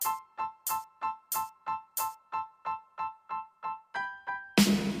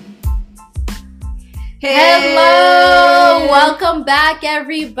Hello! Welcome back,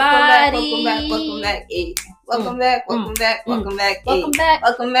 everybody! Welcome back. Welcome back. Welcome back. Oh,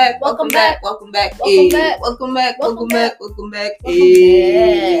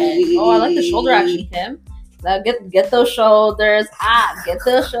 I like the shoulder action, Kim. Now get those shoulders. Get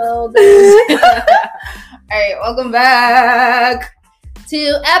the shoulders. Alright, welcome back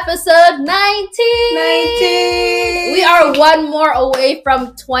to episode 19. We are one more away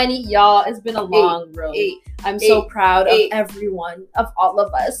from 20, y'all. It's been a long road. I'm so proud of everyone, of all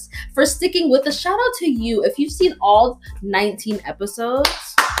of us, for sticking with us. Shout out to you. If you've seen all 19 episodes,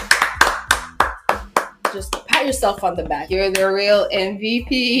 just pat yourself on the back. You're the real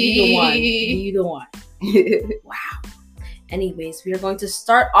MVP. You the one. Wow. Anyways, we are going to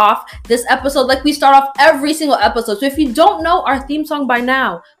start off this episode like we start off every single episode. So if you don't know our theme song by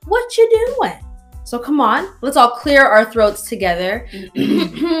now, what you doing? So come on, let's all clear our throats together.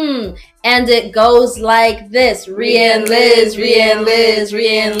 And it goes like this. Rhea and Liz, yeah.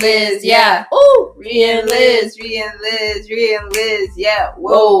 Ooh! Rhea and Liz, yeah.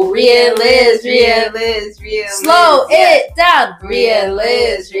 Whoa, Rhea and Liz. Slow it down. Rhea and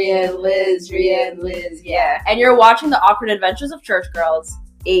Liz, yeah. And you're watching The Awkward Adventures of Church Girls.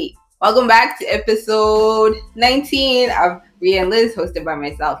 8. Welcome back to episode 19 of Rhea and Liz, hosted by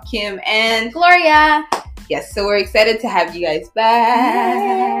myself, Kim, and Gloria. Yes, so we're excited to have you guys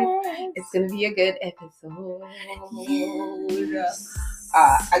back. Yes. It's going to be a good episode. Yes.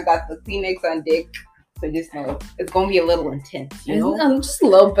 I got the Kleenex on deck, so just know it's going to be a little intense, you know? Just a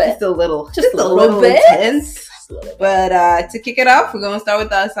little bit. Just a little bit. Intense. But to kick it off, we're going to start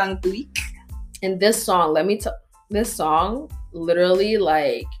with our song of the week. And this song, this song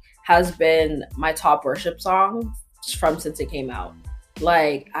literally has been my top worship song since it came out.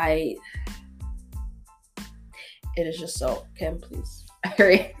 It is just so. Kim, please.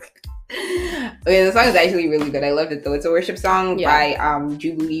 Alright. Okay, the song is actually really good. I love it though. It's a worship song by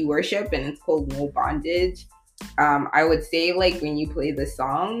Jubilee Worship, and it's called No Bondage. I would say when you play the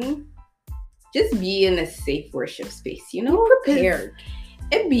song, just be in a safe worship space, you know? Be prepared.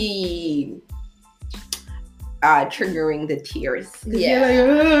 It'd be triggering the tears. Yeah.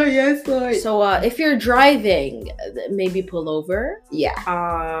 Oh, yes, Lord. So if you're driving, maybe pull over.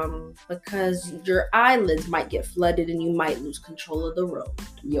 Yeah. Because your eyelids might get flooded and you might lose control of the road.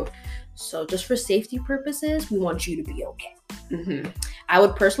 Yep. So just for safety purposes, we want you to be okay. Mm-hmm. I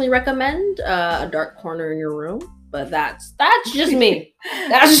would personally recommend a dark corner in your room, but that's just me.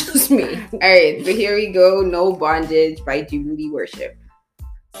 That's just me. All right, but here we go. No Bondage by Jubilee Worship.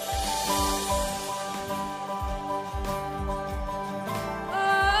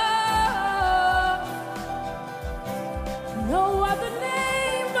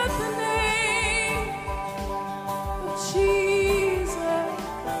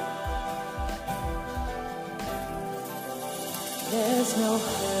 There's no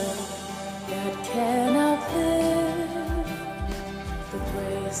hurt that can outlive the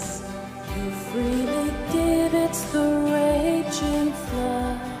grace you freely give. It's the raging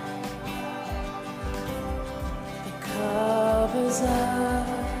flood that covers us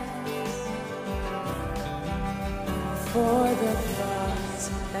for the thoughts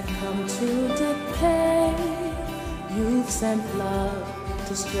that come to decay. You've sent love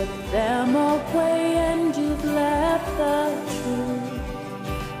to strip them away, and you've left the truth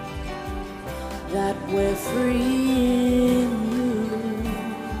that we're free in you.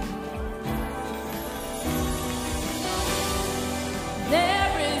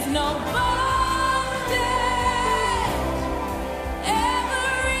 There is no bondage.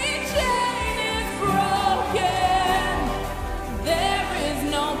 Every chain is broken. There is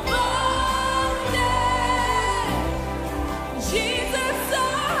no bondage. Jesus,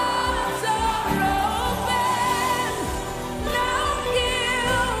 arms are open. No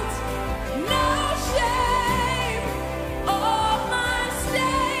guilt, no shame. All my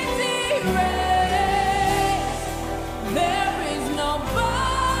stains erased. There is no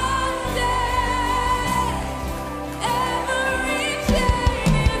bondage. Every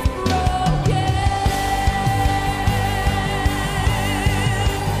chain is broken.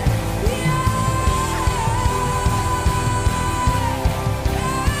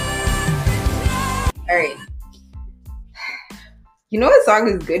 All right. You know a song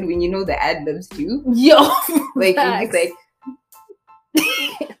is good when you know the ad-libs too? Yo, You're just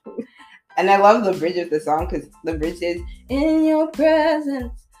and I love the bridge of the song, because the bridge is, in your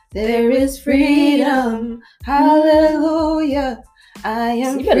presence there is freedom, hallelujah, I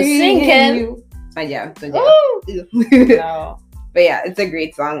am You better free sing, in Ken. you. Yeah. No. But yeah, it's a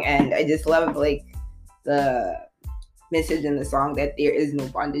great song, and I just love the message in the song that there is no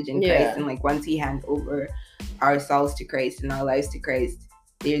bondage in Christ, and like once we hand over ourselves to Christ and our lives to Christ,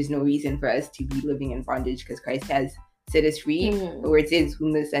 there's no reason for us to be living in bondage because Christ has set us free. The word says,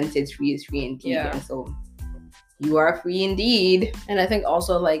 "Whom the Son sets free is free indeed." And so you are free indeed. And I think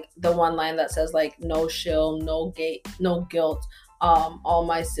also like the one line that says like no shill, no guilt, all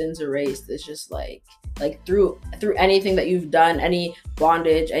my sins erased. It's just like through anything that you've done, any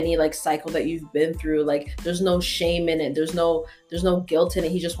bondage, any like cycle that you've been through, like there's no shame in it, there's no guilt in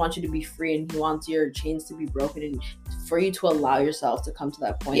it. He just wants you to be free, and he wants your chains to be broken, and for you to allow yourself to come to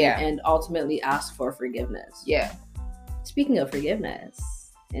that point and ultimately ask for forgiveness. Speaking of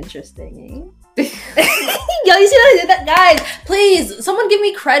forgiveness, interesting, eh? Yo, you see what I did that, guys? Please, someone give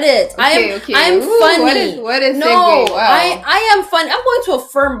me credit. I'm funny. What is no? Wow. I am funny. I'm going to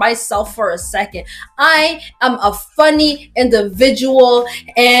affirm myself for a second. I am a funny individual,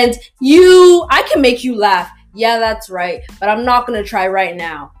 and I can make you laugh. Yeah, that's right. But I'm not gonna try right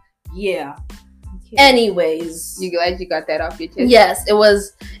now. Yeah. Okay. Anyways, you glad you got that off your chest? Yes,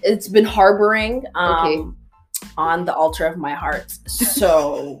 it's been harboring on the altar of my heart.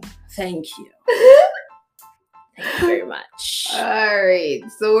 So thank you. Thank you very much. All right,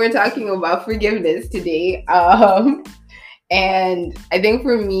 so we're talking about forgiveness today, and I think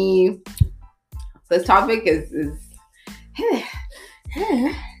for me, this topic is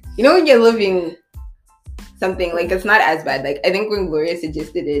you know, when you're living something like it's not as bad. Like I think when Gloria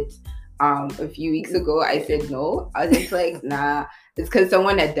suggested it a few weeks ago, I said no. I was just like, nah, it's because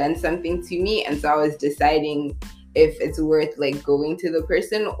someone had done something to me, and so I was deciding if it's worth like going to the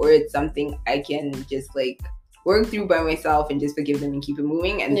person or it's something I can just like work through by myself and just forgive them and keep it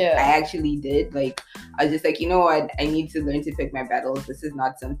moving. And I actually did. Like I was just like, you know what, I need to learn to pick my battles. This is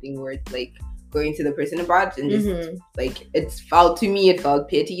not something worth like going to the person about, and just like it felt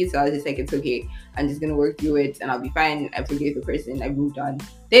petty, so I was just like, it's okay, I'm just gonna work through it and I'll be fine. I forgave the person, I moved on.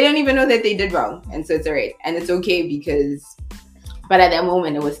 They don't even know that they did wrong, and so it's all right, and it's okay because but at that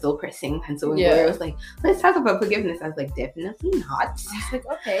moment it was still pressing. And so when Gloria was like, let's talk about forgiveness, I was like, definitely not. I was like,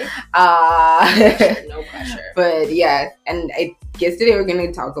 okay. No pressure. But yeah, and I guess today we're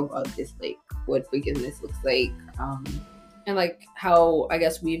gonna talk about just like what forgiveness looks like, and like how I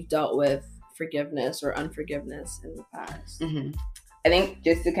guess we've dealt with forgiveness or unforgiveness in the past. I think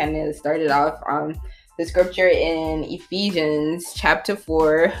just to kind of start it off, the scripture in Ephesians chapter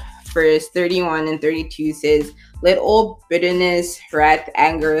 4 verse 31 and 32 says, let all bitterness, wrath,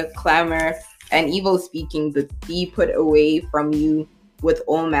 anger, clamor, and evil speaking be put away from you with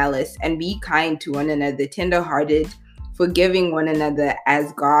all malice, and be kind to one another, tender-hearted, forgiving one another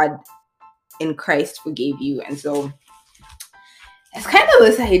as God in Christ forgave you. And so it's kind of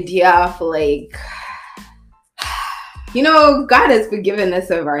this idea of like, you know, God has forgiven us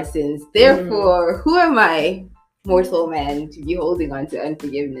of our sins. Therefore, who am I, mortal man, to be holding on to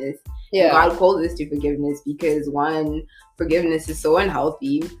unforgiveness? God called us to forgiveness because one, forgiveness is so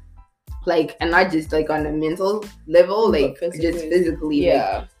unhealthy, like, and not just like on a mental level, like just physically.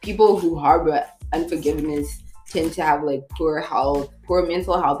 Like, people who harbor unforgiveness tend to have like poor health, poor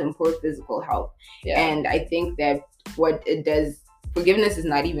mental health, and poor physical health. And I think that what it does, forgiveness is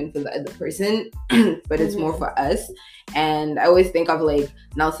not even for the other person, but it's more for us. And I always think of like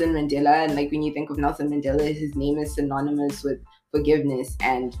Nelson Mandela, and like when you think of Nelson Mandela, his name is synonymous with forgiveness.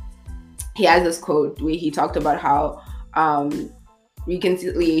 And he has this quote where he talked about how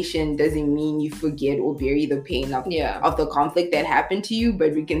reconciliation doesn't mean you forget or bury the pain of the conflict that happened to you,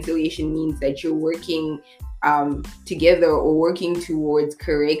 but reconciliation means that you're working together or working towards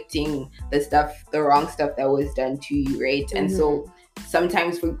correcting the wrong stuff that was done to you, right? And so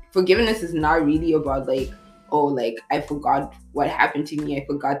sometimes forgiveness is not really about like, oh, like I forgot what happened to me, I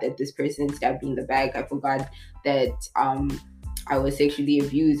forgot that this person stabbed me in the back, I forgot that I was sexually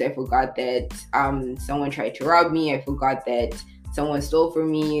abused, I forgot that someone tried to rob me, I forgot that someone stole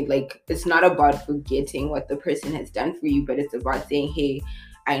from me. Like, it's not about forgetting what the person has done for you, but it's about saying, hey,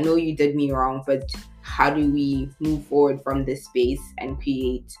 I know you did me wrong, but how do we move forward from this space and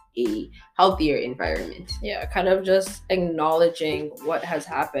create a healthier environment? Yeah, kind of just acknowledging what has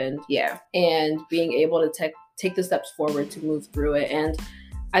happened. Yeah. And being able to take the steps forward to move through it. And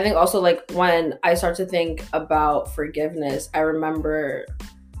I think also, like, when I start to think about forgiveness, I remember,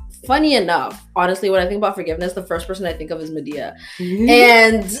 funny enough, honestly, when I think about forgiveness, the first person I think of is Madea.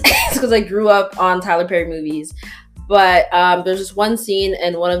 And it's because I grew up on Tyler Perry movies. But there's this one scene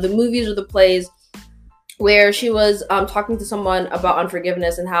in one of the movies or the plays where she was talking to someone about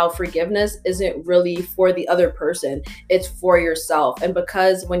unforgiveness and how forgiveness isn't really for the other person, it's for yourself. And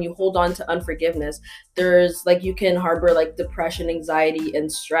because when you hold on to unforgiveness, there's like you can harbor like depression, anxiety,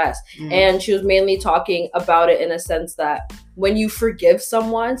 and stress. And she was mainly talking about it in a sense that when you forgive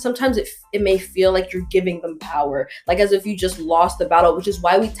someone, sometimes it may feel like you're giving them power, like as if you just lost the battle, which is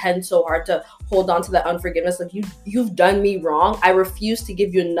why we tend so hard to hold on to that unforgiveness. Like you've done me wrong, I refuse to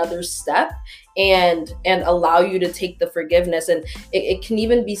give you another step and allow you to take the forgiveness. And it can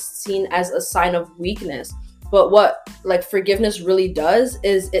even be seen as a sign of weakness. But what like forgiveness really does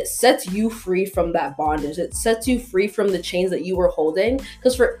is it sets you free from that bondage. It sets you free from the chains that you were holding.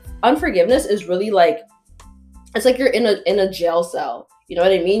 Because for unforgiveness is really like, it's like you're in a jail cell. You know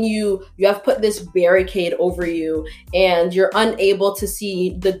what I mean? You have put this barricade over you and you're unable to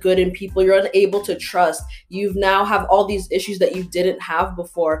see the good in people. You're unable to trust. You now have all these issues that you didn't have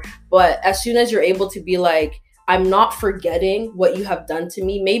before. But as soon as you're able to be like, I'm not forgetting what you have done to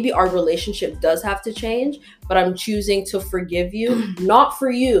me. Maybe our relationship does have to change, but I'm choosing to forgive you, not for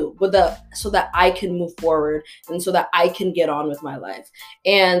you, but so that I can move forward and so that I can get on with my life.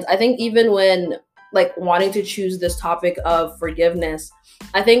 And I think even when like wanting to choose this topic of forgiveness,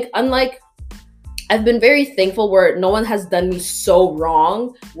 I think I've been very thankful where no one has done me so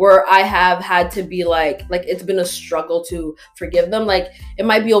wrong where I have had to be like it's been a struggle to forgive them. Like it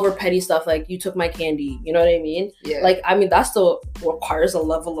might be over petty stuff, like you took my candy, you know what I mean? Yeah. Like, I mean, that still requires a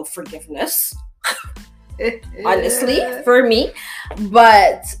level of forgiveness, honestly, for me.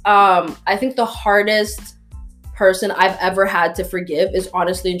 But I think the hardest person I've ever had to forgive is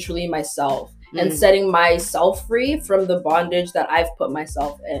honestly and truly myself, and setting myself free from the bondage that I've put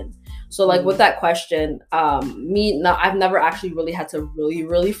myself in. So like with that question, I've never actually really had to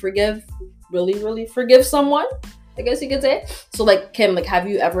really forgive someone, I guess you could say. So like Kim, like have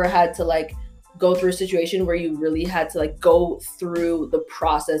you ever had to like go through a situation where you really had to like go through the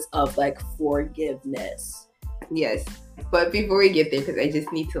process of like forgiveness? Yes. But before we get there, because I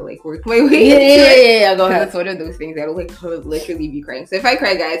just need to like work my way. Yeah, go ahead. It's one of those things that'll like literally be crying. So if I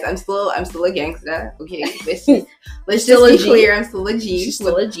cry, guys, I'm still a gangster. Okay, let's just be clear. I'm still a G. She's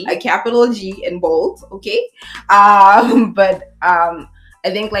still a G. A capital G in bold. Okay. But I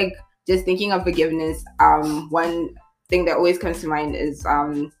think like just thinking of forgiveness. One thing that always comes to mind is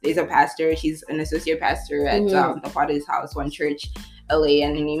there's a pastor. She's an associate pastor at the Father's House, one church, LA,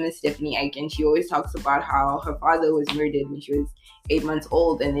 and her name is Stephanie Ike, and she always talks about how her father was murdered when she was 8 months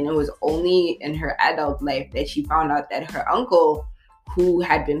old, and then it was only in her adult life that she found out that her uncle, who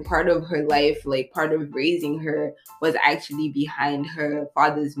had been part of her life, like part of raising her, was actually behind her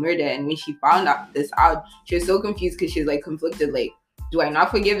father's murder. And when she found out this out, she was so confused because she was like conflicted, like, do I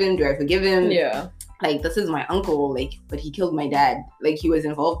not forgive him? Do I forgive him? Yeah. Like, this is my uncle, like, but he killed my dad. Like, he was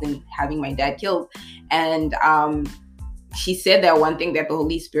involved in having my dad killed. And she said that one thing that the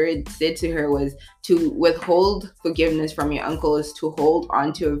Holy Spirit said to her was to withhold forgiveness from your uncle is to hold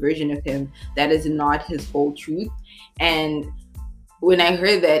on to a version of him that is not his whole truth. And when I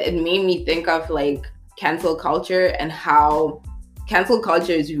heard that, it made me think of like cancel culture and how cancel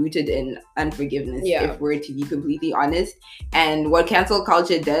culture is rooted in unforgiveness, if we're to be completely honest. And what cancel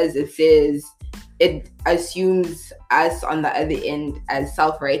culture does, it says, it assumes us on the other end as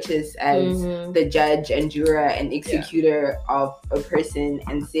self-righteous, as the judge and juror and executor of a person,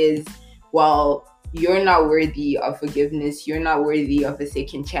 and says, well, you're not worthy of forgiveness, you're not worthy of a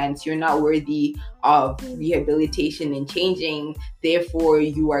second chance, you're not worthy of rehabilitation and changing, therefore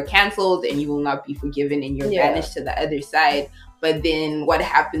you are canceled and you will not be forgiven and you're banished to the other side. But then what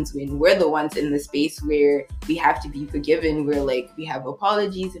happens when we're the ones in the space where we have to be forgiven? We're like, we have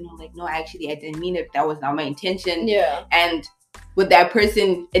apologies and we're like, no, actually, I didn't mean it. That was not my intention. Yeah. And with that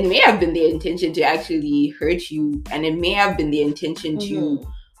person, it may have been their intention to actually hurt you. And it may have been their intention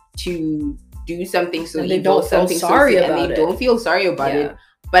to do something so and they evil, don't feel sorry about and they don't feel sorry about it.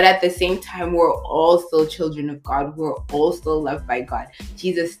 But at the same time, we're all still children of God. We're all still loved by God.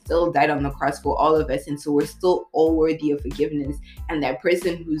 Jesus still died on the cross for all of us. And so we're still all worthy of forgiveness. And that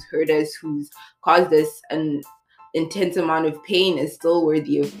person who's hurt us, who's caused us an intense amount of pain, is still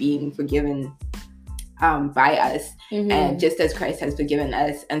worthy of being forgiven by us. And just as Christ has forgiven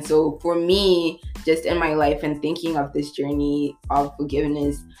us. And so for me, just in my life and thinking of this journey of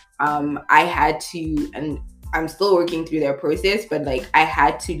forgiveness, I had to, and I'm still working through that process, but like I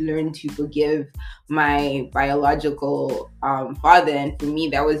had to learn to forgive my biological father. And for me,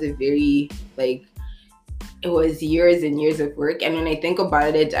 that was a very, like, it was years and years of work. And when I think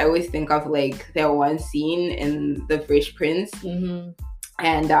about it, I always think of like that one scene in The Fresh Prince. And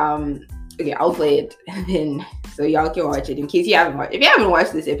okay, I'll play it, and then so y'all can watch it in case you haven't watched. If you haven't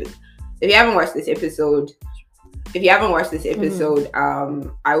watched this episode,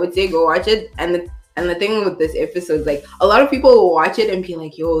 I would say go watch it. And And the thing with this episode is like a lot of people will watch it and be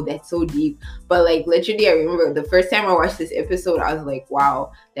like, yo, that's so deep. But like literally I remember the first time I watched this episode, I was like,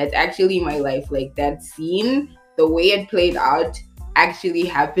 wow, that's actually my life. Like that scene, the way it played out actually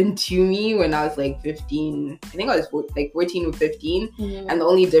happened to me when I was like 15. I think I was like 14 or 15. And the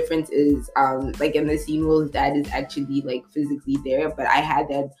only difference is like in the scene, Will's dad is actually like physically there, but I had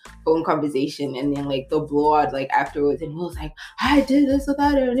that phone conversation and then like the blowout like afterwards, and Will's like, I did this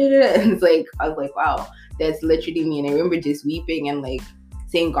without her, and it's like I was like, wow, that's literally me. And I remember just weeping and like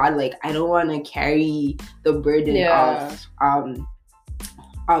saying, God, like I don't want to carry the burden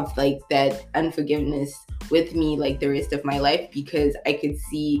of like that unforgiveness with me like the rest of my life, because I could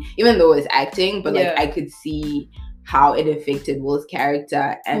see, even though it was acting, but like I could see how it affected Will's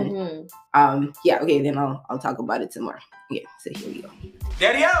character. And okay, then I'll talk about it some more. Okay, so here we go.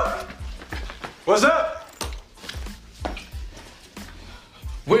 Daddy out! What's up?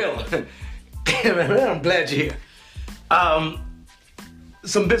 Will, man, I'm glad you're here.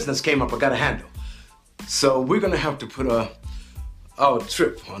 Some business came up I gotta handle. So we're gonna have to put our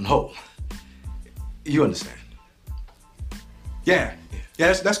trip on hold. You understand? Yeah,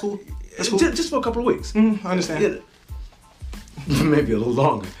 that's cool. That's cool. Just for a couple of weeks. I understand. Yeah. Maybe a little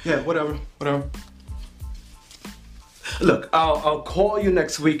longer. Yeah, whatever. Look, I'll call you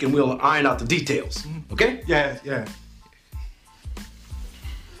next week and we'll iron out the details. Okay? Yeah.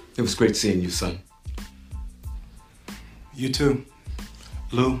 It was great seeing you, son. You too,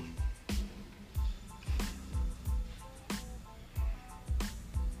 Lou.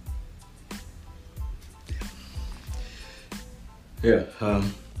 Yeah,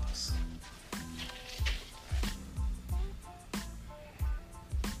 I'm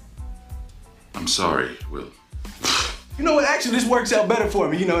sorry, Will. You know what? Actually, this works out better for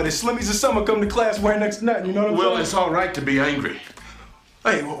me. You know, the Slimmies of summer come to class wearing next to nothing. You know what I'm saying? Will, it's all right to be angry.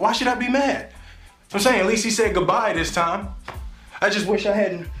 Hey, why should I be mad? I'm saying at least he said goodbye this time. I just wish I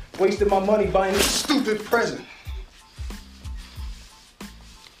hadn't wasted my money buying this stupid present.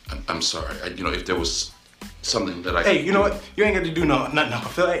 I'm sorry. If there was something that I... Hey, you know what? You ain't got to do nothing. I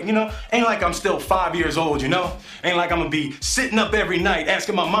feel like, ain't like I'm still 5 years old, you know? Ain't like I'm gonna be sitting up every night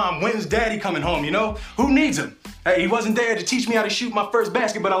asking my mom, when's daddy coming home, you know? Who needs him? Hey, he wasn't there to teach me how to shoot my first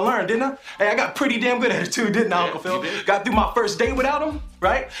basket, but I learned, didn't I? Hey, I got pretty damn good at it too, didn't I, Uncle Phil? Got through my first day without him,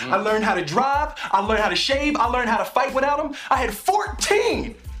 right? I learned how to drive, I learned how to shave, I learned how to fight without him. I had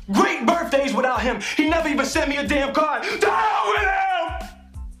 14 great birthdays without him. He never even sent me a damn card. The hell with him!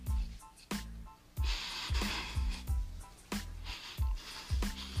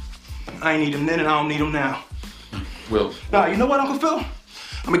 I ain't need him then and I don't need him now. Will. Nah, you know what, Uncle Phil? I'm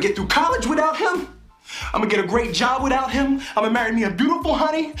gonna get through college without him. I'm gonna get a great job without him. I'm gonna marry me a beautiful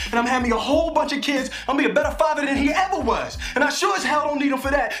honey, and I'm gonna have me a whole bunch of kids. I'm gonna be a better father than he ever was. And I sure as hell don't need him for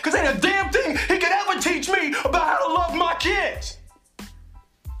that, because ain't a damn thing he could ever teach me about how to love my kids.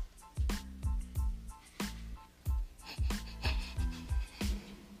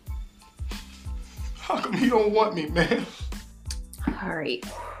 How come he don't want me, man? All right.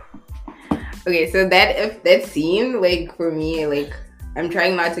 Okay, so that scene, like for me, like I'm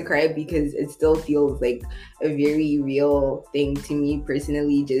trying not to cry because it still feels like a very real thing to me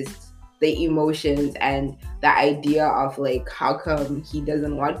personally, just the emotions and the idea of like how come he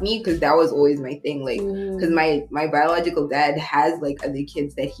doesn't want me, because that was always my thing, like because my biological dad has like other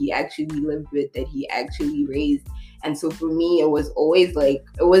kids that he actually lived with, that he actually raised. And so for me, it was always like,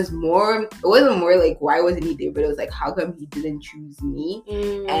 it wasn't more like, why wasn't he there? But it was like, how come he didn't choose me?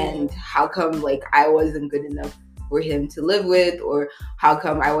 And how come like I wasn't good enough for him to live with? Or how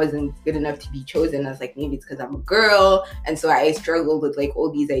come I wasn't good enough to be chosen? I was like, maybe it's because I'm a girl. And so I struggled with like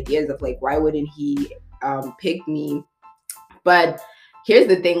all these ideas of like, why wouldn't he pick me? But here's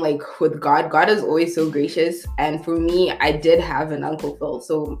the thing, like with God is always so gracious. And for me, I did have an Uncle Phil.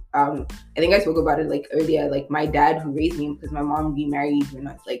 So I think I spoke about it like earlier, like my dad who raised me, because my mom remarried when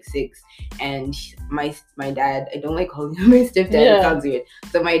I was like 6. And my dad, I don't like calling him my stepdad, it sounds weird.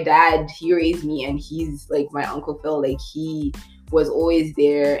 So my dad, he raised me, and he's like my Uncle Phil. Like he was always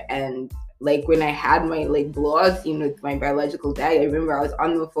there. And like when I had my like blowout scene with my biological dad, I remember I was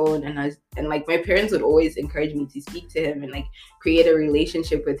on the phone and like my parents would always encourage me to speak to him and like create a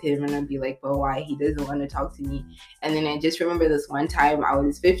relationship with him, and I'd be like, but why? He doesn't want to talk to me. And then I just remember this one time I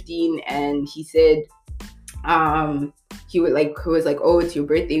was 15 and he said, he was like, oh, it's your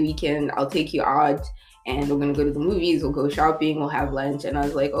birthday weekend, I'll take you out and we're gonna go to the movies, we'll go shopping, we'll have lunch. And I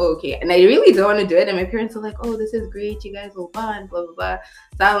was like, oh, okay. And I really don't want to do it. And my parents were like, oh, this is great, you guys will bond, blah blah blah.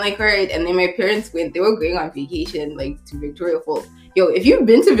 So I'm like, all right. And then my parents went, they were going on vacation like to Victoria Falls. Yo, if you've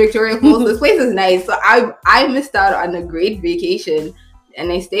been to Victoria Falls, this place is nice. So I missed out on a great vacation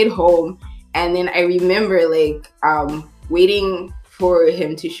and I stayed home. And then I remember like waiting for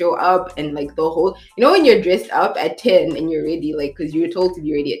him to show up, and like the whole, you know, when you're dressed up at 10 and you're ready, like, because you were told to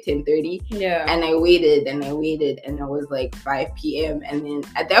be ready at 10:30. Yeah. And I waited and I waited, and it was like 5 p.m. And then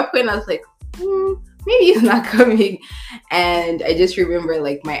at that point I was like, maybe he's not coming. And I just remember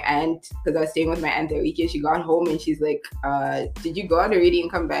like my aunt, because I was staying with my aunt that weekend, she got home and she's like, did you go out already and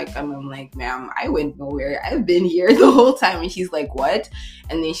come back? And I'm like, ma'am, I went nowhere, I've been here the whole time. And she's like, what?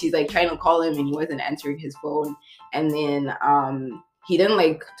 And then she's like trying to call him and he wasn't answering his phone. And then he didn't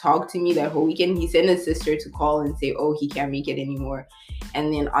like talk to me that whole weekend. He sent his sister to call and say, oh, he can't make it anymore.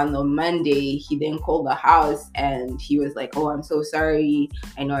 And then on the Monday, he then called the house and he was like, oh, I'm so sorry,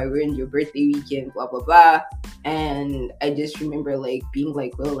 I know I ruined your birthday weekend, blah blah blah. And I just remember like being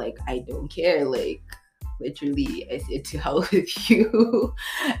like, well, like, I don't care, like, literally I said to hell with you.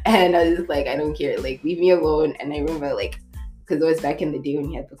 And I was just like, I don't care, like, leave me alone. And I remember like, because it was back in the day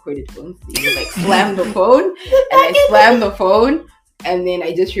when you had the corded phones, so you would like slam the phone, and I slammed the phone. And then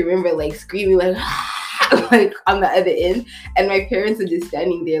I just remember like screaming like like on the other end, and my parents are just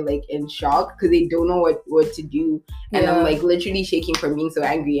standing there like in shock because they don't know what to do. And I'm like literally shaking from being so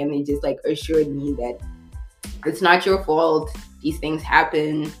angry, and they just like assured me that it's not your fault, these things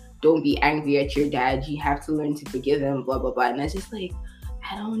happen, don't be angry at your dad, you have to learn to forgive him, blah blah blah. And I was just like,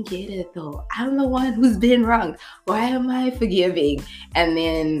 I don't get it though, I'm the one who's been wronged, why am I forgiving? And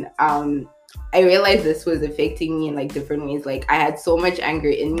then I realized this was affecting me in like different ways. Like I had so much anger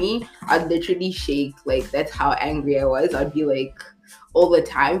in me, I'd literally shake, like that's how angry I was. I'd be like all the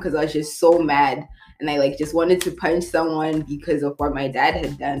time because I was just so mad, and I like just wanted to punch someone because of what my dad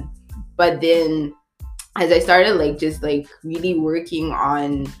had done. But then as I started like just like really working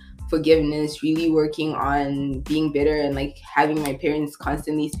on forgiveness, really working on being better, and like having my parents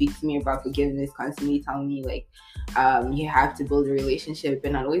constantly speak to me about forgiveness, constantly telling me like you have to build a relationship.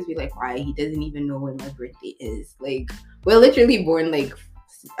 And I'd always be like, why? He doesn't even know when my birthday is. Like, we're literally born like,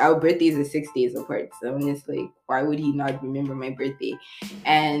 our birthdays are 6 days apart. So I'm just like, why would he not remember my birthday?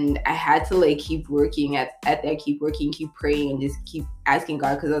 And I had to like keep working at that, keep working, keep praying, and just keep asking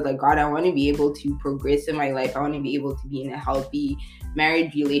God, because I was like, God, I want to be able to progress in my life. I want to be able to be in a healthy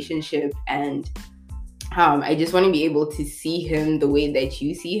marriage relationship, and I just want to be able to see him the way that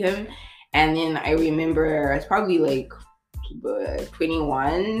you see him. And then I remember I was probably like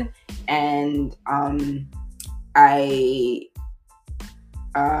 21, and I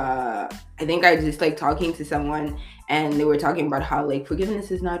think I just like talking to someone, and they were talking about how like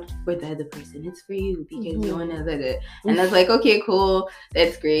forgiveness is not for the other person, it's for you, because you want to. And I was like, okay, cool,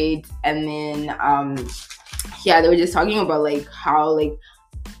 that's great. And then they were just talking about like how like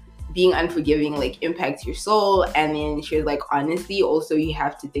being unforgiving like impacts your soul. And then she was like, honestly, also you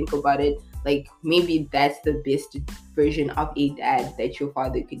have to think about it, like maybe that's the best version of a dad that your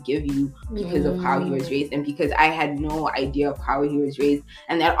father could give you, because of how he was raised. And because I had no idea of how he was raised,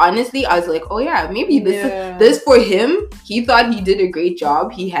 and that honestly I was like, oh yeah, maybe this for him, he thought he did a great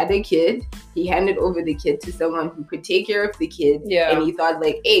job, he had a kid, he handed over the kid to someone who could take care of the kid, and he thought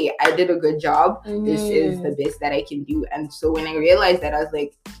like, hey, I did a good job, this is the best that I can do. And so when I realized that, I was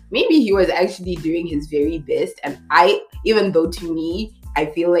like, maybe he was actually doing his very best. And even though to me I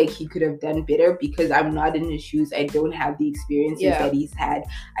feel like he could have done better, because I'm not in his shoes, I don't have the experiences that he's had,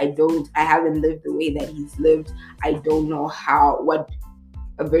 I haven't lived the way that he's lived, I don't know what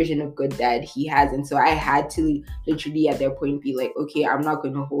a version of good dad he has. And so I had to literally at that point be like, okay, I'm not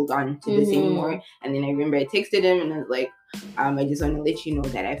going to hold on to this anymore. And then I remember I texted him and I was like, I just want to let you know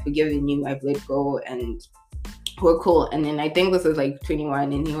that I've forgiven you, I've let go, and we're cool. And then I think this was like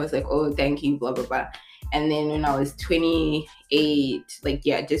 21, and he was like, oh, thank you, blah blah blah. And then when I was 28, like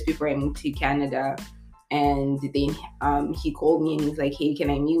just before I moved to Canada, and then he called me and he's like, hey, can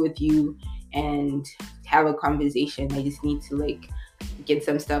I meet with you and have a conversation? I just need to like get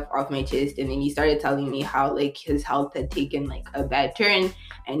some stuff off my chest. And then he started telling me how like his health had taken like a bad turn,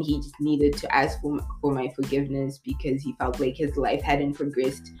 and he just needed to ask for my forgiveness, because he felt like his life hadn't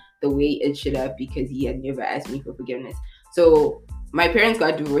progressed the way it should have, because he had never asked me for forgiveness. So my parents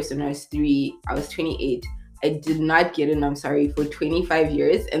got divorced when I was 28. I did not get an I'm sorry for 25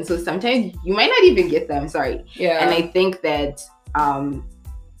 years. And so sometimes you might not even get the I'm sorry. Yeah. And I think that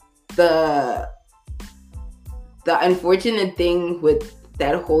the unfortunate thing with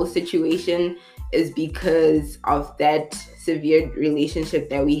that whole situation is because of that severe relationship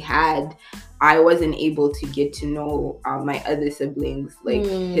that we had, I wasn't able to get to know my other siblings, like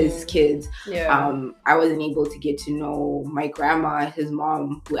his kids. I wasn't able to get to know my grandma, his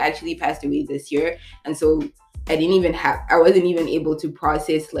mom, who actually passed away this year. And so I wasn't even able to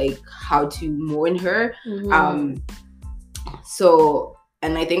process like how to mourn her. So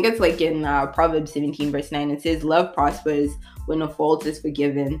And I think it's like in Proverbs 17 verse 9, it says, love prospers when a fault is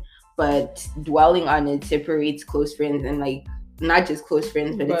forgiven, but dwelling on it separates close friends. And like, not just close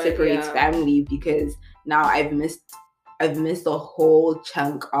friends, but it separates family, because now I've missed a whole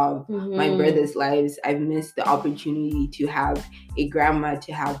chunk of my brother's lives. I've missed the opportunity to have a grandma,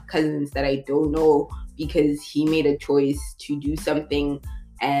 to have cousins that I don't know, because he made a choice to do something.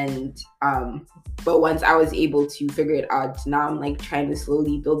 And but once I was able to figure it out, now I'm like trying to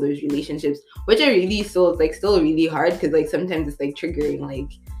slowly build those relationships, which are really still really hard, because like sometimes it's like triggering,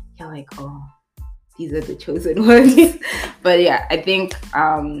 like you're like, oh, these are the chosen ones. But yeah, I think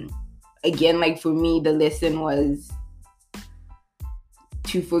again, like for me, the lesson was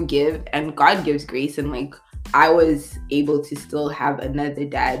to forgive, and God gives grace. And like I was able to still have another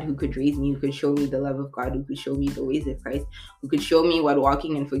dad who could raise me, who could show me the love of God, who could show me the ways of Christ, who could show me what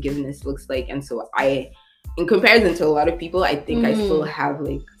walking in forgiveness looks like. And so I, in comparison to a lot of people, I think I still have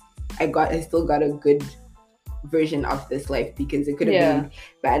like, I still got a good version of this life, because it could have been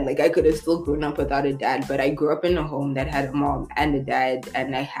bad. Like I could have still grown up without a dad, but I grew up in a home that had a mom and a dad,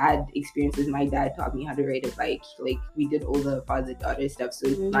 and I had experiences. My dad taught me how to ride a bike. Like we did all the father-daughter stuff, so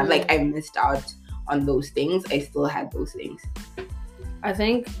it's not like I missed out on those things. I still had those things. I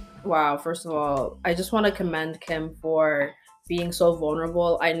think, wow, first of all, I just want to commend Kim for being so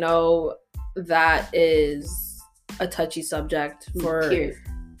vulnerable. I know that is a touchy subject for... Cheers.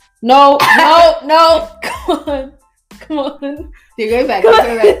 No. Come on. You're going back.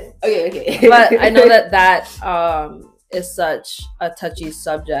 Okay. But I know that is such a touchy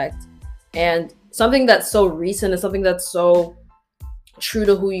subject, and something that's so recent and something that's so true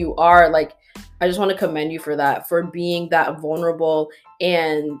to who you are. Like, I just want to commend you for that, for being that vulnerable.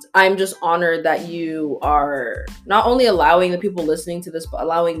 And I'm just honored that you are not only allowing the people listening to this, but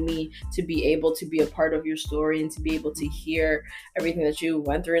allowing me to be able to be a part of your story and to be able to hear everything that you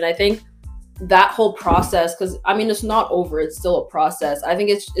went through. And I think that whole process, because I mean, it's not over, it's still a process. I think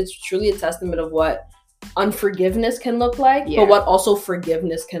it's truly a testament of what unforgiveness can look like, but what also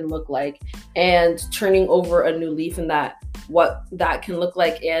forgiveness can look like, and turning over a new leaf in that, what that can look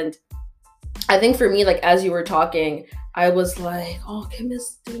like. And I think for me, like, as you were talking, I was like, oh, Kim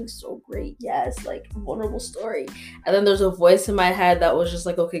is doing so great. Yes, like, vulnerable story. And then there's a voice in my head that was just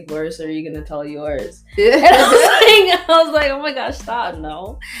like, okay, Gloria, so are you going to tell yours? And I was like, oh my gosh, stop,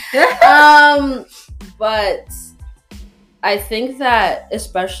 no. But I think that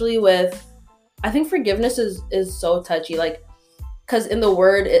especially I think forgiveness is so touchy. Like, because in the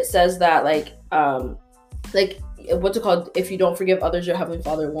word, it says that, like, what's it called? If you don't forgive others, your heavenly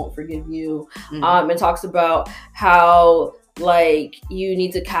Father won't forgive you. It talks about how, like, you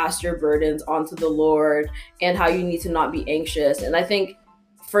need to cast your burdens onto the Lord, and how you need to not be anxious. And I think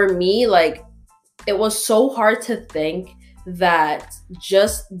for me, like, it was so hard to think that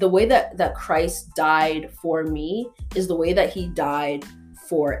just the way that Christ died for me is the way that he died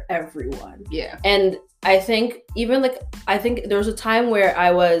for everyone. Yeah. And I think there was a time where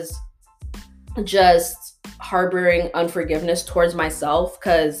I was just harboring unforgiveness towards myself,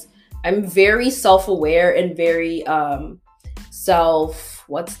 because I'm very self-aware and very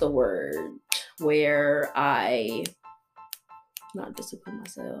where I not discipline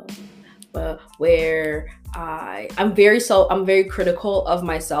myself, but where I'm very critical of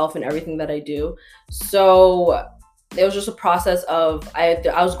myself and everything that I do. So it was just a process of I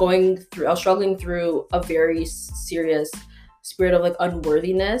was struggling through a very serious spirit of, like,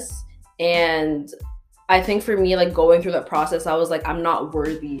 unworthiness. And I think for me, like, going through that process, I was like, I'm not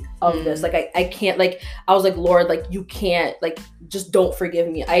worthy of this. Like, I can't, like, I was like, Lord, like, you can't, like, just don't forgive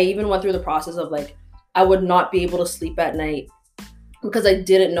me. I even went through the process of, like, I would not be able to sleep at night because I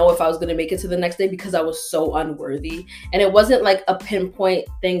didn't know if I was going to make it to the next day, because I was so unworthy. And it wasn't like a pinpoint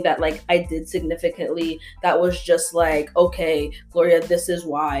thing that, like, I did significantly that was just like, okay, Gloria, this is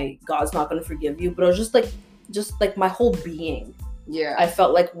why God's not going to forgive you. But it was just like my whole being. Yeah, I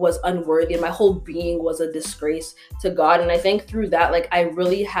felt like was unworthy, and my whole being was a disgrace to God. And I think through that, like, I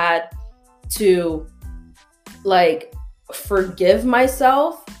really had to, like, forgive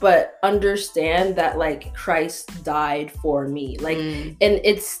myself, but understand that, like, Christ died for me. Like, and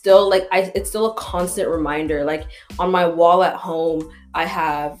it's still like it's still a constant reminder. Like, on my wall at home, I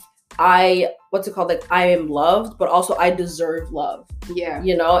have what's it called? Like, I am loved, but also I deserve love. Yeah,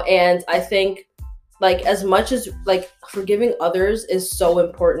 you know. And I think, like, as much as, like, forgiving others is so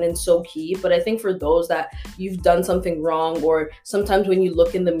important and so key, but I think for those that you've done something wrong, or sometimes when you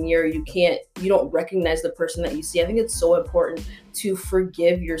look in the mirror, you don't recognize the person that you see. I think it's so important to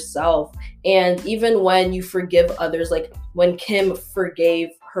forgive yourself. And even when you forgive others, like when Kim forgave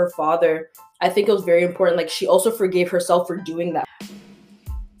her father, I think it was very important. Like, she also forgave herself for doing that.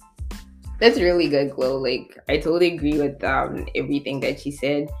 That's really good, Glow. Like, I totally agree with everything that you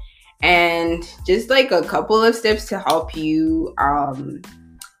said. And just like a couple of steps to help you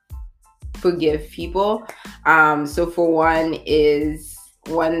forgive people. So for one is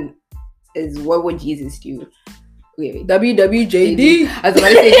what would Jesus do? Wait. WWJD. I was about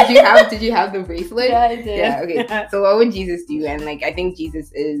to say, did you have the bracelet? Yeah, I did. Yeah, okay. So what would Jesus do? And like, I think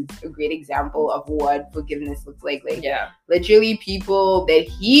Jesus is a great example of what forgiveness looks like. Like, literally people that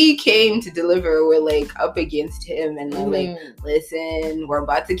he came to deliver were like up against him and like, listen, we're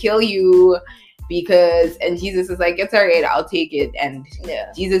about to kill you. And Jesus is like, it's all right, I'll take it. And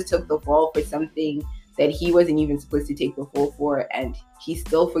Jesus took the fall for something that he wasn't even supposed to take the fall for, and he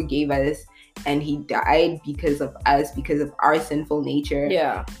still forgave us. And he died because of us, because of our sinful nature.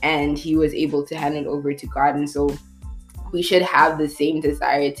 Yeah. And he was able to hand it over to God. And so we should have the same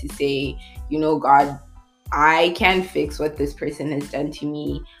desire to say, you know, God, I can't fix what this person has done to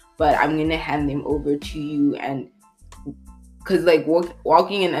me, but I'm going to hand them over to you. And because like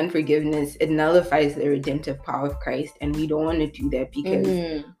walking in unforgiveness, it nullifies the redemptive power of Christ, and we don't want to do that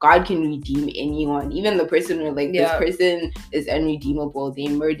because God can redeem anyone, even the person where like this person is unredeemable, they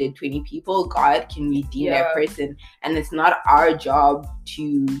murdered 20 people. God can redeem that person, and it's not our job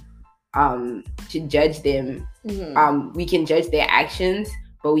to judge them. We can judge their actions,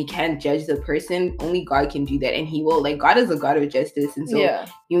 but we can't judge the person. Only God can do that, and he will. Like, God is a God of justice, and so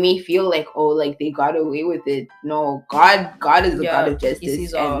you may feel like, oh, like they got away with it. No, God is a God of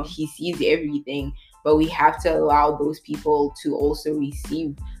justice, and he sees everything. But we have to allow those people to also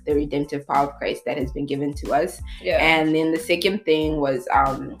receive the redemptive power of Christ that has been given to us. And then the second thing was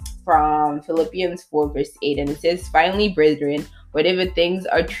from Philippians 4 verse 8, and it says, finally, brethren, whatever things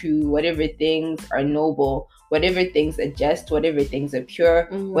are true, whatever things are noble, whatever things are just, whatever things are pure,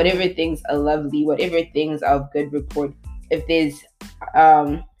 whatever things are lovely, whatever things are of good report, if there's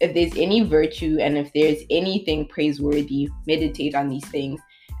any virtue and if there's anything praiseworthy, meditate on these things.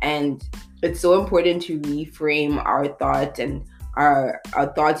 And it's so important to reframe our thoughts and our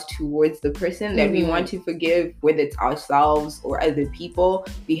thoughts towards the person that we want to forgive, whether it's ourselves or other people.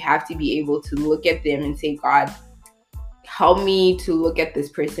 We have to be able to look at them and say, God, help me to look at this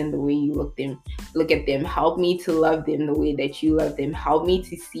person the way you look at them. Help me to love them the way that you love them. Help me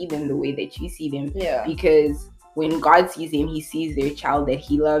to see them the way that you see them. Because when God sees them, he sees their child that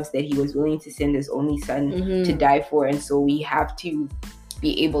he loves, that he was willing to send his only son to die for. And so we have to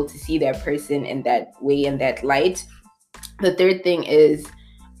be able to see that person in that way, in that light. The third thing is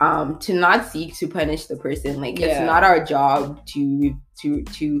to not seek to punish the person. Like, it's not our job to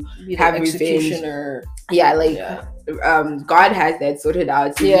have executioner. God has that sorted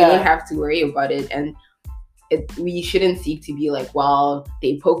out, so we don't have to worry about it. And we shouldn't seek to be like, well,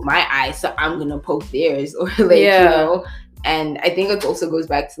 they poke my eye, so I'm gonna poke theirs, or like, you know. And I think it also goes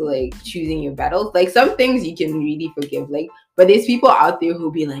back to like choosing your battles. Like, some things you can really forgive, like, but there's people out there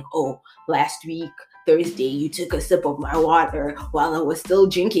who'll be like, oh, last week Thursday you took a sip of my water while I was still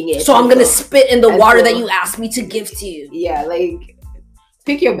drinking it, so I'm gonna spit in the water that you asked me to give to you. Like,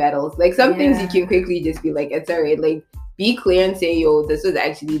 pick your battles. Like, some things you can quickly just be like, it's alright. Like, be clear and say, yo, this was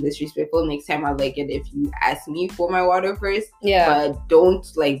actually disrespectful. Next time I like it if you ask me for my water first. But don't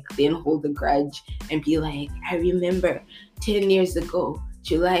like then hold a grudge and be like, I remember 10 years ago,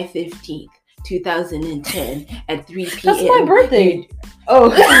 July 15th, 2010 at 3 p.m. That's my birthday.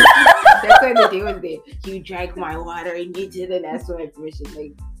 That's why the day was there. You drank my water and you didn't ask for my permission.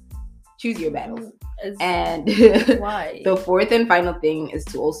 Like, choose your battles. And why? The fourth and final thing is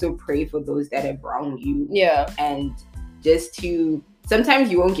to also pray for those that have wronged you. And just to,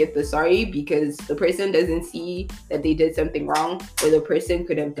 sometimes you won't get the sorry because the person doesn't see that they did something wrong, or the person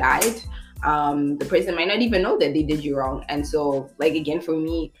could have died. The person might not even know that they did you wrong. And so, like, again, for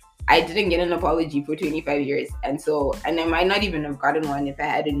me, I didn't get an apology for 25 years. And I might not even have gotten one if I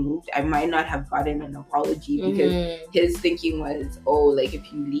hadn't moved. I might not have gotten an apology because his thinking was, oh, like,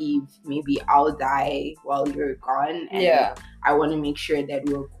 if you leave, maybe I'll die while you're gone. And I want to make sure that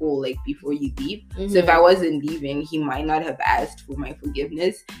we're cool, like, before you leave. So if I wasn't leaving, he might not have asked for my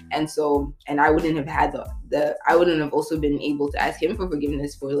forgiveness. And I wouldn't have had I wouldn't have also been able to ask him for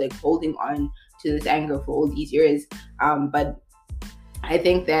forgiveness for, like, holding on to this anger for all these years. But I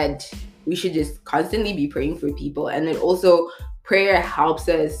think that we should just constantly be praying for people. And then also, prayer helps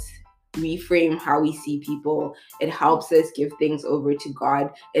us reframe how we see people. It helps us give things over to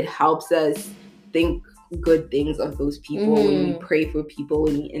God. It helps us think good things of those people when we pray for people,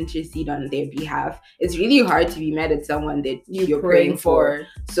 when we intercede on their behalf. It's really hard to be mad at someone that you're praying for.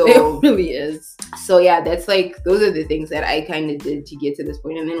 So it really is. So yeah, that's like, those are the things that I kind of did to get to this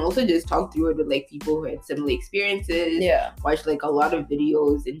point. And then also just talk through it with like people who had similar experiences. Watch like a lot of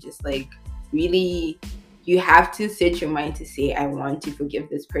videos and just like really, you have to set your mind to say, I want to forgive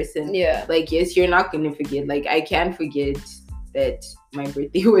this person. Yeah. Like, yes, you're not going to forget. Like, I can't forget that my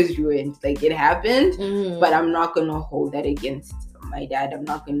birthday was ruined. Like, it happened, but I'm not going to hold that against my dad. I'm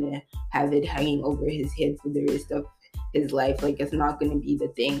not going to have it hanging over his head for the rest of his life. Like, it's not going to be the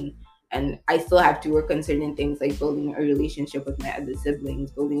thing. And I still have to work on certain things, like building a relationship with my other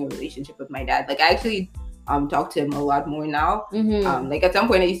siblings, building a relationship with my dad. Like, I actually talk to him a lot more now. Like, at some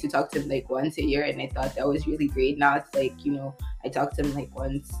point I used to talk to him like once a year, and I thought that was really great. Now it's like, you know, I talk to him like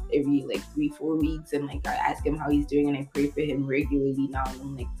once every like 3-4 weeks, and like I ask him how he's doing, and I pray for him regularly now. And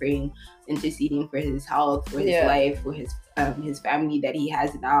I'm like praying, interceding for his health, for his life, for his family that he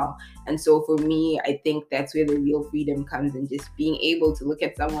has now. And so for me, I think that's where the real freedom comes in, just being able to look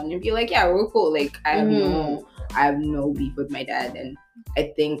at someone and be like, yeah, we're cool. Like, I have no beef with my dad. And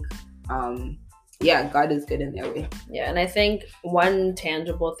I think God is good in that way. Yeah, and I think one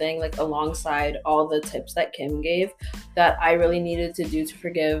tangible thing, like alongside all the tips that Kim gave, that I really needed to do to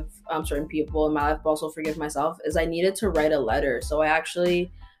forgive certain people in my life, but also forgive myself, is I needed to write a letter. So I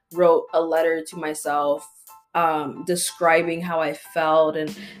actually wrote a letter to myself describing how I felt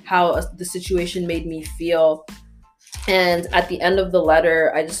and how the situation made me feel. And at the end of the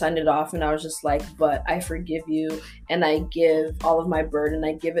letter, I just signed it off, and I was just like, but I forgive you, and I give all of my burden,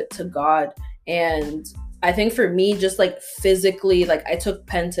 I give it to God. And I think for me, just like physically, like I took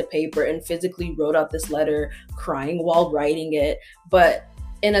pen to paper and physically wrote out this letter, crying while writing it. But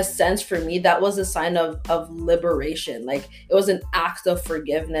in a sense, for me, that was a sign of liberation. Like, it was an act of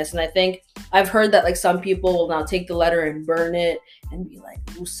forgiveness. And I think I've heard that like some people will now take the letter and burn it and be like,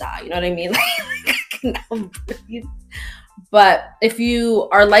 Musa, you know what I mean? Like, I can now breathe. But if you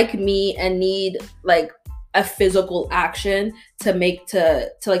are like me and need like a physical action to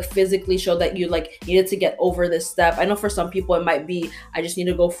like physically show that you like needed to get over this step. I know for some people it might be, I just need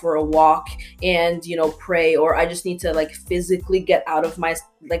to go for a walk and, you know, pray, or I just need to like physically get out of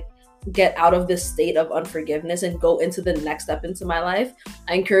this state of unforgiveness and go into the next step into my life.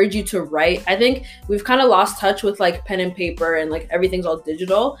 I encourage you to write. I think we've kind of lost touch with like pen and paper and like everything's all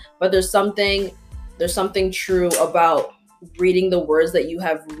digital, but there's something true about reading the words that you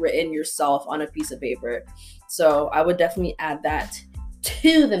have written yourself on a piece of paper. So I would definitely add that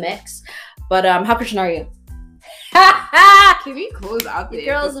to the mix. But how Christian are you? Can we close out the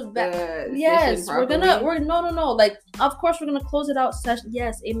girls are back? Yes, we're no. Like, of course we're gonna close it out session.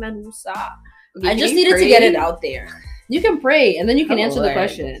 Yes, amen. Wusa. Okay, I just needed to get it out there. You can pray and then you can answer the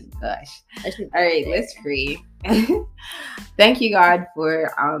question. Gosh. All right, let's pray. Thank you, God, for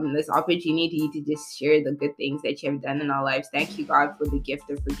this opportunity to just share the good things that you have done in our lives. Thank you, God, for the gift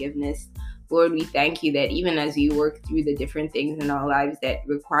of forgiveness. Lord, we thank you that even as we work through the different things in our lives that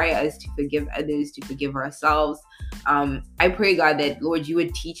require us to forgive others, to forgive ourselves, I pray, God, that, Lord, you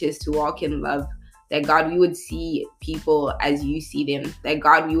would teach us to walk in love, that, God, we would see people as you see them, that,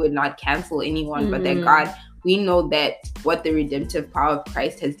 God, we would not cancel anyone, but that, God, we know that what the redemptive power of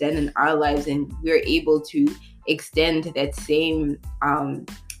Christ has done in our lives, and we're able to extend that same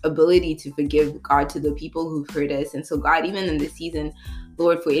ability to forgive, God, to the people who've hurt us. And so, God, even in this season,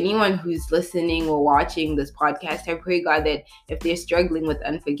 Lord, for anyone who's listening or watching this podcast, I pray, God, that if they're struggling with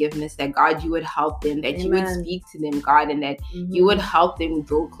unforgiveness, that, God, you would help them, that you would speak to them, God, and that you would help them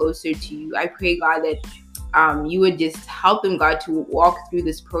grow closer to you. I pray, God, that you would just help them, God, to walk through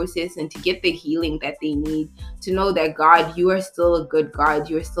this process and to get the healing that they need, to know that, God, you are still a good God,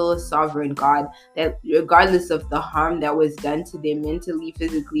 you are still a sovereign God, that regardless of the harm that was done to them mentally,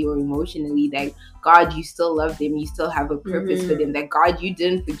 physically, or emotionally, that, God, you still love them, you still have a purpose for them, that, God, you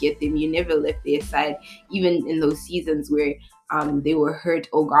didn't forget them, you never left their side, even in those seasons where they were hurt,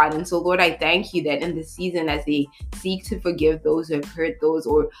 oh God. And so, Lord, I thank you that in this season, as they seek to forgive those who have hurt those,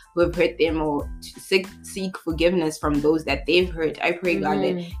 or who have hurt them, or seek forgiveness from those that they've hurt, I pray, God,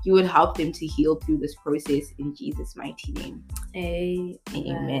 that you would help them to heal through this process in Jesus' mighty name.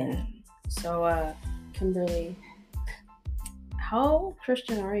 Amen. So, Kimberly, how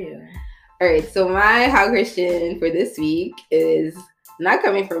Christian are you? All right, so my How Christian for this week is not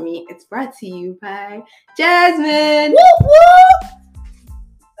coming from me. It's brought to you by Jasmine. Woo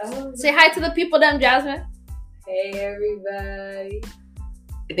woo! Say hi to the people, then, Jasmine. Hey, everybody.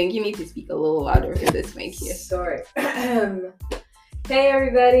 I think you need to speak a little louder for this mic here. Sorry. Hey,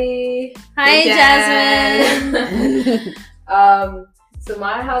 everybody. Hi, Jasmine. So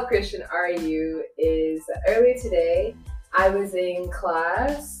my How Christian Are You is earlier today, I was in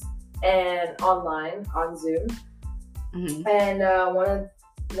class and online on Zoom. And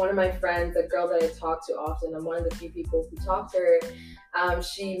one of my friends, a girl that I talk to often, I'm one of the few people who talk to her,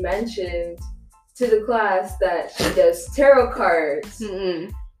 she mentioned to the class that she does tarot cards.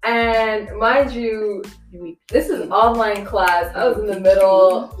 And mind you, this is online class. I was in the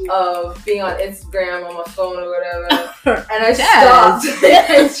middle of being on Instagram on my phone or whatever, and I stopped.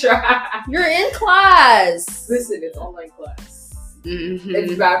 You're in class. Listen, it's online class. Mm-hmm.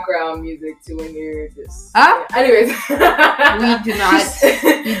 It's background music to when you're just. Huh? Anyways, we do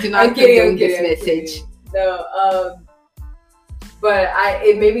not condone this message. No, but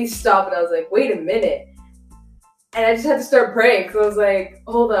it made me stop, and I was like, wait a minute. And I just had to start praying because I was like,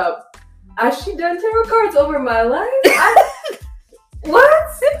 hold up. Has she done tarot cards over my life?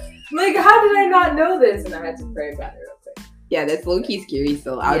 What? Like, how did I not know this? And I had to pray about it real quick. Yeah, that's low-key scary.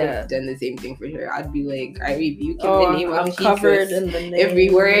 So I would have done the same thing for her. I'd be like, I rebuke in the name of Jesus. Covered in the name. Every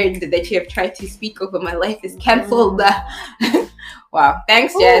word that you have tried to speak over my life is cancelled. Wow.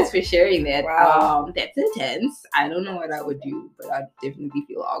 Thanks, Jazz, for sharing that. Wow. That's intense. I don't know what I would do, but I'd definitely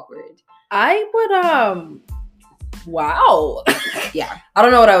feel awkward. I would, wow. Yeah. I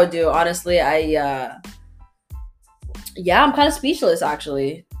don't know what I would do. Honestly, I'm kind of speechless,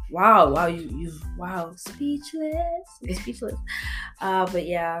 actually. Wow, speechless. But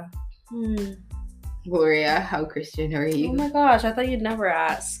yeah. Gloria, how Christian are you? Oh my gosh, I thought you'd never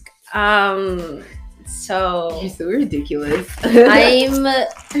ask. So you're so ridiculous.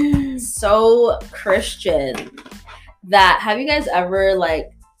 I'm so Christian that have you guys ever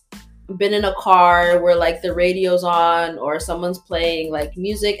like been in a car where like the radio's on or someone's playing like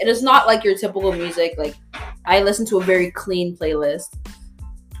music and it's not like your typical music? Like I listen to a very clean playlist.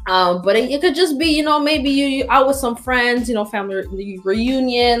 But it could just be, you know, maybe you out with some friends, you know, family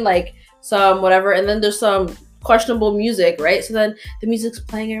reunion, like some whatever, and then there's some questionable music, right? So then the music's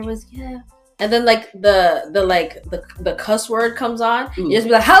playing, everyone's and then like the cuss word comes on. You just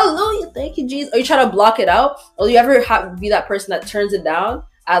be like, hallelujah, thank you, Jesus. Or you try to block it out. Or you ever be that person that turns it down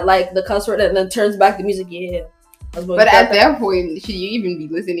at like the cuss word and then turns back the music? But at that point, should you even be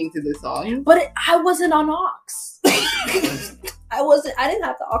listening to the song? But I wasn't on aux. I didn't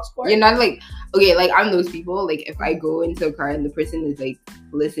have the aux cord. You're not like, okay, like I'm those people, like if I go into a car and the person is like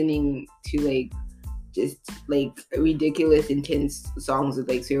listening to like just like ridiculous intense songs with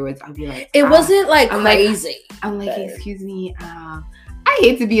like swear words, I'll be like, it wasn't like I'm crazy. I'm like, excuse me, I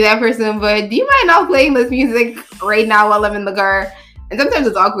hate to be that person, but do you mind not playing this music right now while I'm in the car? And sometimes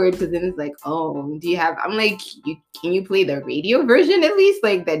it's awkward because then it's like, oh, do you have, I'm like, can you play the radio version at least?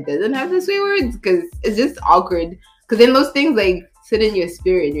 Like that doesn't have the swear words? Because it's just awkward. Because then those things like sit in your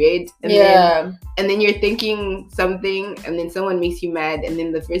spirit, right? And then you're thinking something and then someone makes you mad and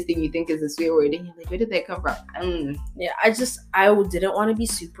then the first thing you think is a swear word and you're like, where did that come from? Yeah, I didn't want to be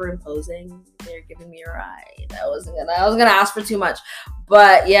superimposing. They're giving me a ride. I was gonna ask for too much.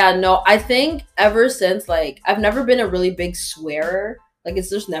 But yeah, no, I think ever since like I've never been a really big swearer. Like it's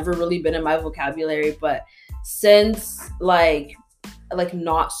just never really been in my vocabulary. But since like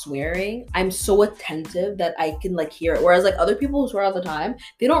not swearing, I'm so attentive that I can like hear it. Whereas like other people who swear all the time,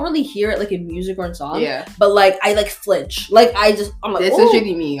 they don't really hear it like in music or in songs. Yeah. But like I like flinch. Like I'm like, that's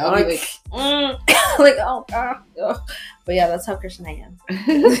literally me. I'll be like, like oh god. But yeah, that's how Christian I am.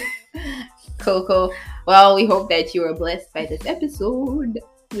 Cool. Well, we hope that you were blessed by this episode.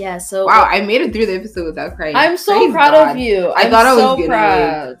 Yeah. So wow, I made it through the episode without crying. I'm so proud of you. I thought I was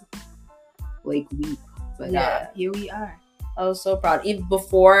gonna like weep, but here we are. I was so proud. Even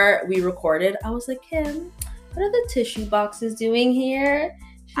before we recorded, I was like, Kim, what are the tissue boxes doing here?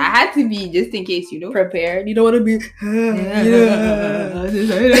 I had to be just in case, you know, prepared. You don't want to be.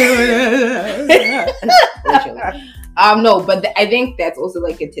 No, but I think that's also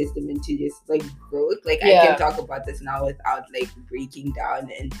like a testament to just like growth. Like I can talk about this now without like breaking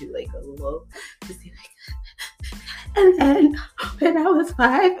down into like a little. Just be like, and then when I was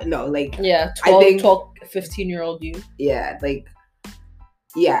 5, no, like 12, 15-year-old you. Yeah, like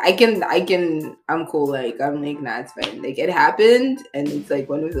I can I'm cool, like I'm like, nah, it's fine. Like it happened and it's like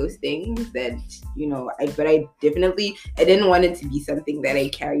one of those things that, you know, I didn't want it to be something that I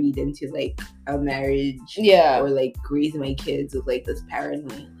carried into like a marriage or like raise my kids with like this paranoia,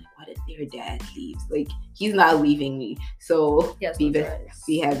 like what if their dad leaves? Like he's not leaving me. So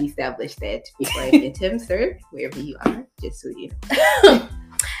we have established that before I met him, sir, wherever you are, just so you know.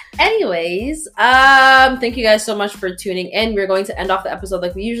 Anyways, thank you guys so much for tuning in. We're going to end off the episode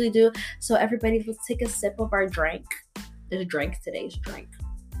like we usually do. So everybody, let's take a sip of our drink. There's a drink, today's drink.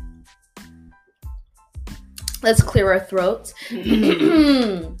 Let's clear our throats.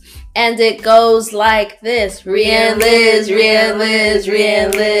 And it goes like this. Rian Liz, Rian Liz,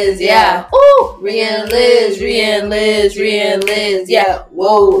 Rian Liz, yeah. Ooh! Rian Liz, Rian Liz, Rian Liz, yeah.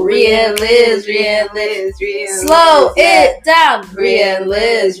 Whoa, Rian Liz, Rian Liz, Rian Liz. Slow it down. Rian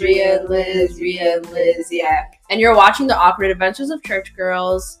Liz, Rian Liz, Rian Liz, yeah. And you're watching The Awkward Adventures of Church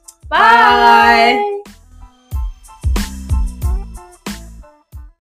Girls. Bye. Bye.